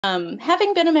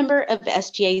Having been a member of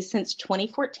SGA since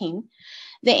 2014,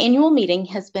 the annual meeting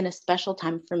has been a special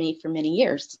time for me for many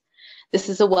years. This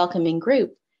is a welcoming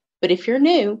group, but if you're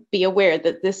new, be aware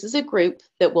that this is a group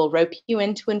that will rope you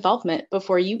into involvement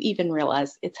before you even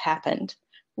realize it's happened.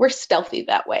 We're stealthy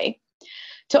that way.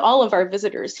 To all of our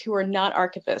visitors who are not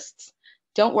archivists,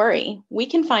 don't worry, we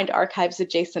can find archives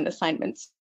adjacent assignments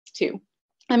too.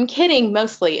 I'm kidding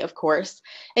mostly, of course,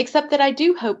 except that I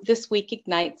do hope this week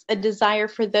ignites a desire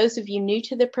for those of you new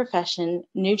to the profession,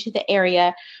 new to the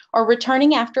area, or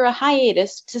returning after a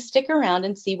hiatus to stick around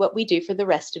and see what we do for the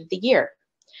rest of the year.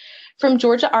 From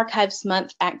Georgia Archives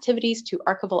Month activities to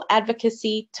archival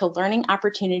advocacy to learning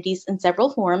opportunities in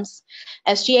several forms,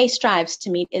 SGA strives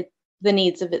to meet the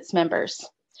needs of its members.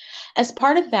 As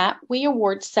part of that, we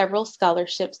award several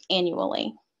scholarships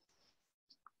annually.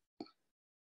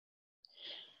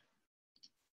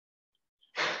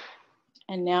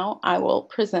 And now I will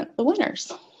present the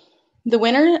winners. The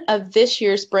winner of this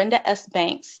year's Brenda S.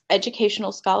 Banks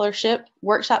Educational Scholarship,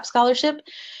 Workshop Scholarship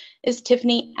is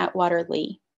Tiffany Atwater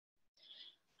Lee.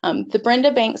 The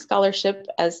Brenda Banks Scholarship,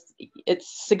 as it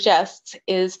suggests,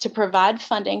 is to provide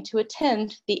funding to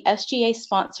attend the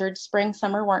SGA-sponsored Spring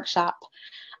Summer Workshop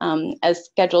as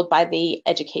scheduled by the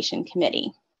Education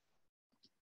Committee.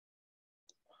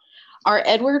 Our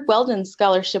Edward Weldon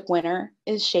Scholarship winner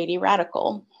is Shady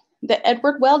Radical. The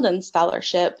Edward Weldon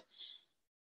Scholarship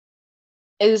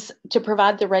is to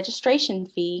provide the registration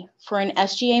fee for an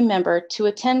SGA member to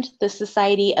attend the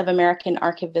Society of American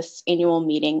Archivists annual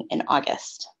meeting in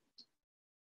August.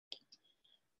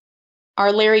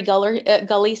 Our Larry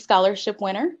Gully Scholarship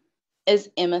winner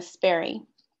is Emma Sperry.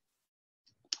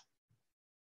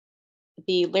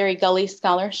 The Larry Gully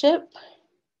Scholarship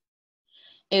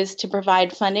is to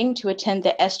provide funding to attend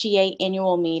the SGA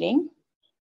annual meeting,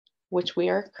 which we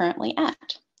are currently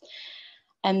at.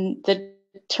 And the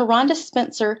Taronda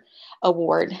Spencer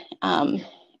Award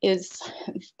is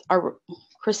our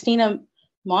Christina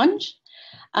Monge,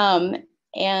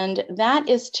 and that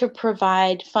is to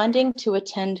provide funding to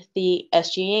attend the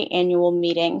SGA annual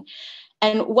meeting.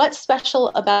 And what's special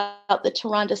about the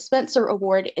Taronda Spencer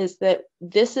Award is that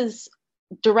this is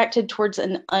directed towards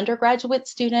an undergraduate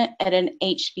student at an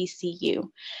HBCU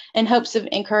in hopes of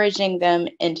encouraging them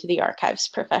into the archives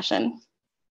profession.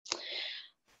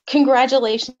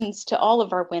 Congratulations to all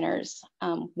of our winners.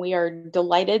 We are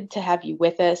delighted to have you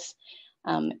with us,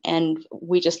 and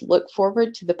we just look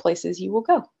forward to the places you will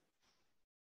go.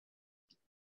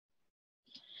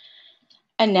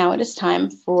 And now it is time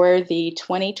for the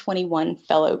 2021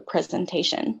 Fellow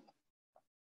presentation.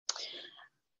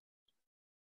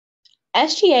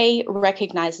 SGA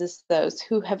recognizes those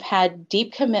who have had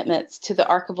deep commitments to the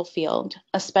archival field,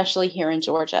 especially here in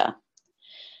Georgia.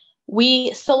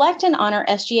 We select and honor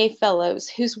SGA fellows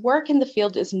whose work in the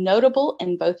field is notable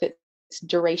in both its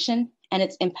duration and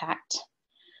its impact.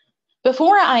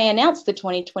 Before I announce the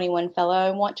 2021 fellow,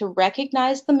 I want to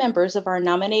recognize the members of our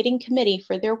nominating committee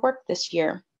for their work this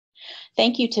year.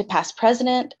 Thank you to past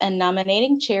president and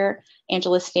nominating chair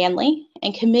Angela Stanley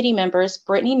and committee members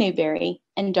Brittany Newberry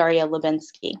and Daria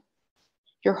Lubinsky.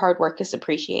 Your hard work is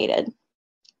appreciated.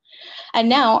 And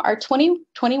now our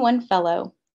 2021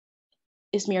 fellow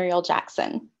is Muriel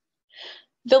Jackson.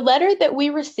 The letter that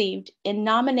we received in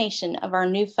nomination of our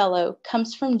new fellow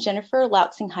comes from Jennifer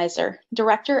Lautzingheiser,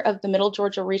 director of the Middle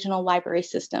Georgia Regional Library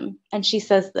System, and she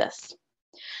says this: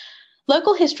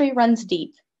 local history runs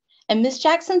deep, and Ms.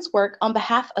 Jackson's work on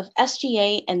behalf of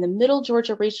SGA and the Middle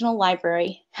Georgia Regional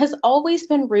Library has always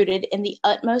been rooted in the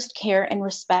utmost care and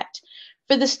respect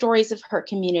for the stories of her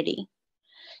community.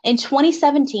 In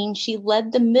 2017, she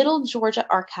led the Middle Georgia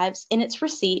Archives in its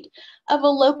receipt of a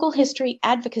Local History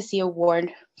Advocacy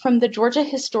Award from the Georgia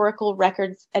Historical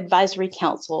Records Advisory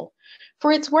Council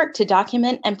for its work to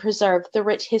document and preserve the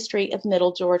rich history of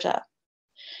Middle Georgia.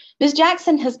 Ms.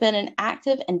 Jackson has been an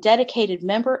active and dedicated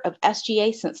member of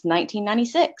SGA since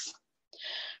 1996.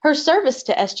 Her service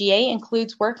to SGA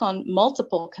includes work on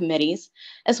multiple committees,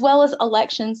 as well as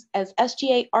elections as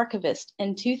SGA archivist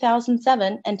in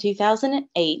 2007 and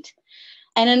 2008,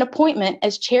 and an appointment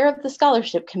as chair of the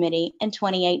scholarship committee in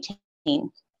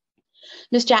 2018.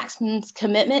 Ms. Jackson's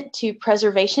commitment to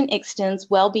preservation extends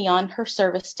well beyond her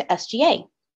service to SGA.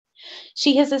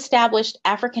 She has established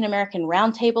African American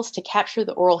roundtables to capture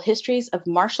the oral histories of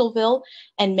Marshallville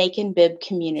and Macon-Bibb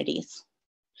communities.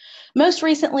 Most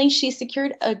recently, she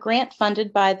secured a grant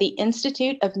funded by the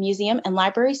Institute of Museum and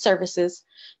Library Services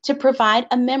to provide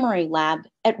a memory lab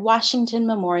at Washington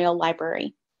Memorial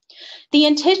Library. The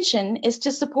intention is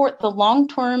to support the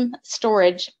long-term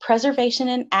storage, preservation,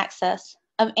 and access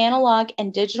of analog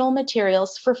and digital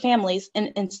materials for families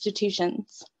and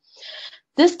institutions.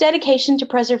 This dedication to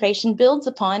preservation builds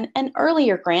upon an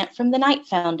earlier grant from the Knight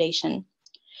Foundation.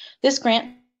 This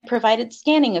grant provided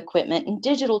scanning equipment and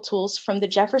digital tools from the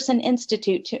Jefferson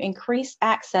Institute to increase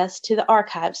access to the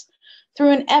archives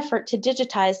through an effort to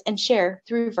digitize and share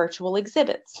through virtual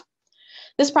exhibits.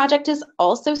 This project has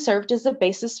also served as a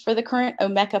basis for the current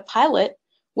Omeka pilot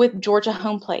with Georgia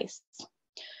Home Place.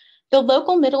 The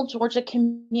local Middle Georgia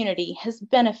community has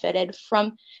benefited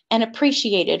from and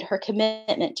appreciated her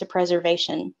commitment to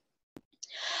preservation.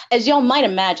 As y'all might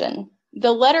imagine,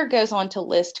 the letter goes on to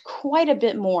list quite a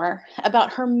bit more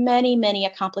about her many, many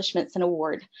accomplishments and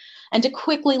awards, and to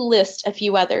quickly list a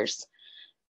few others.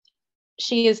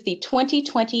 She is the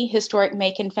 2020 Historic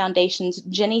Macon Foundation's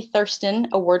Jenny Thurston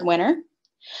Award winner,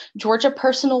 Georgia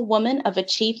Personal Woman of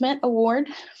Achievement Award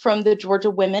from the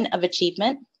Georgia Women of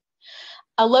Achievement,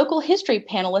 a local history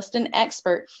panelist and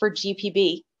expert for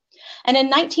GPB. And in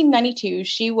 1992,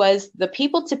 she was the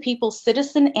people-to-people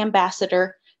citizen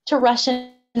ambassador to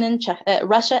Russia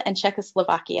and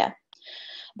Czechoslovakia.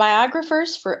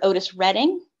 Biographers for Otis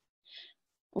Redding,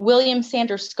 William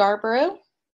Sanders Scarborough,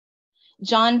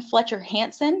 John Fletcher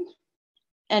Hansen,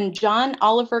 and John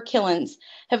Oliver Killens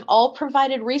have all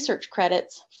provided research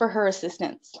credits for her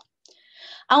assistance.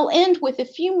 I'll end with a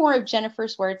few more of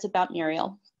Jennifer's words about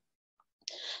Muriel.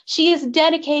 She is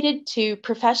dedicated to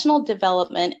professional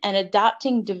development and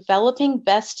adopting developing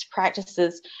best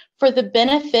practices for the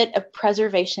benefit of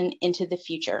preservation into the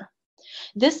future.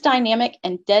 This dynamic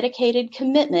and dedicated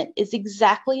commitment is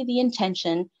exactly the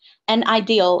intention and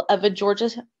ideal of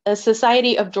a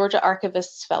Society of Georgia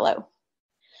Archivists Fellow.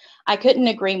 I couldn't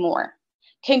agree more.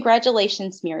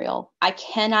 Congratulations, Muriel. I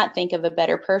cannot think of a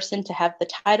better person to have the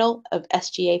title of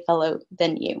SGA Fellow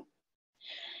than you.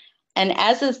 And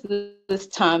as is this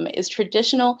time is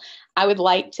traditional, I would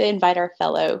like to invite our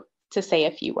fellow to say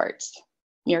a few words.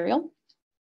 Muriel?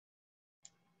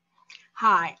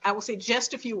 Hi, I will say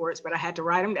just a few words, but I had to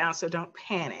write them down, so don't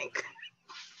panic.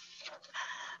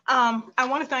 I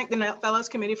want to thank the Fellows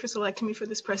Committee for selecting me for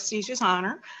this prestigious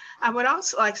honor. I would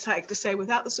also like to say,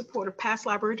 without the support of past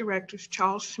library directors,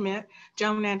 Charles Schmidt,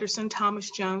 Joan Anderson,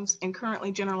 Thomas Jones, and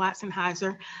currently General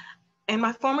Latzenheiser, and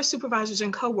my former supervisors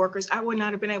and co-workers, I would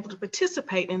not have been able to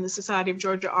participate in the Society of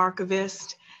Georgia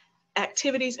Archivists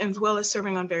activities, as well as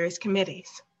serving on various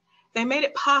committees. They made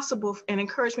it possible and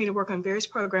encouraged me to work on various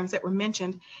programs that were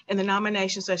mentioned in the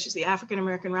nominations, such as the African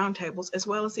American Roundtables, as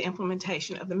well as the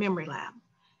implementation of the Memory Lab.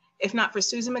 If not for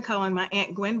Susan McCullough and my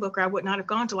Aunt Gwen Booker, I would not have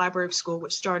gone to library school,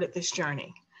 which started this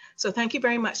journey. So thank you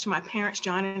very much to my parents,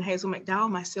 John and Hazel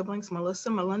McDowell, my siblings, Melissa,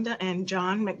 Melinda, and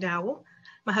John McDowell,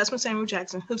 my husband, Samuel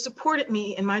Jackson, who supported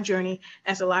me in my journey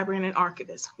as a librarian and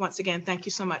archivist. Once again, thank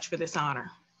you so much for this honor.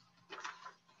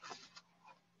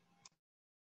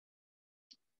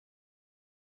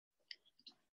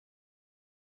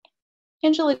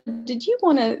 Angela, did you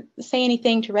want to say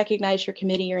anything to recognize your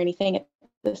committee or anything at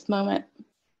this moment?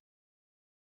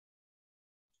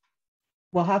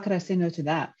 Well, how could I say no to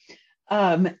that?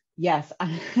 Yes,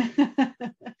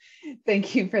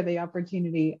 thank you for the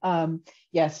opportunity.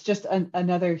 Yes, just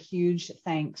another huge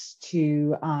thanks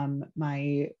to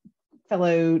my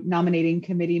fellow nominating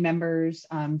committee members,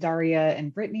 Daria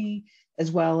and Brittany,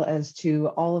 as well as to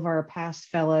all of our past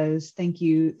fellows. Thank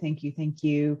you, thank you, thank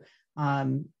you.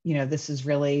 You know, this is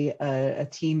really a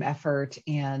team effort,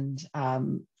 and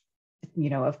you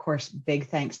know, of course, big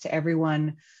thanks to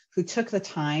everyone who took the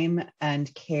time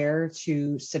and care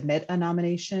to submit a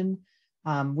nomination.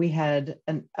 We had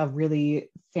a really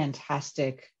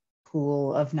fantastic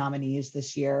pool of nominees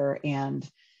this year, and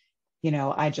you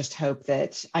know, I just hope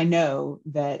that, I know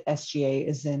that SGA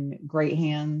is in great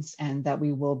hands and that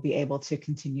we will be able to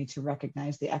continue to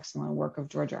recognize the excellent work of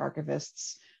Georgia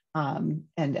archivists and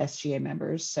SGA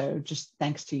members. So just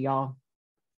thanks to y'all.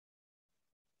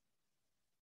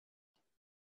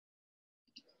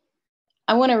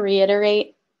 I want to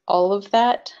reiterate all of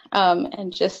that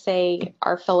and just say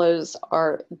our fellows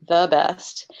are the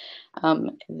best.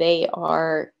 They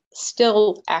are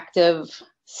still active,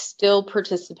 still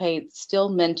participate, still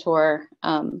mentor.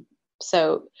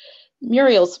 So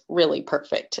Muriel's really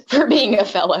perfect for being a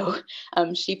fellow.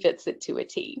 She fits it to a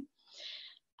T.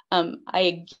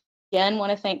 I again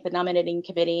want to thank the nominating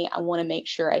committee. I want to make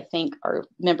sure I thank our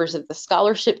members of the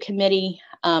scholarship committee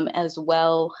as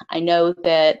well. I know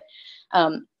that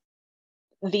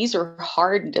these are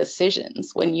hard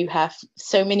decisions when you have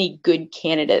so many good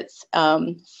candidates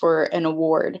for an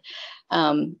award.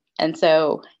 And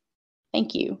so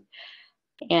thank you.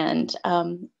 And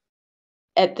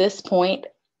at this point,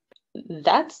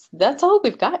 that's all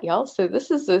we've got, y'all. So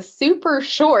this is a super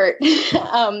short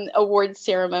award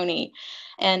ceremony.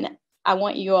 And I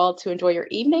want you all to enjoy your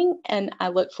evening, and I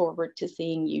look forward to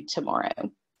seeing you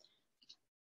tomorrow.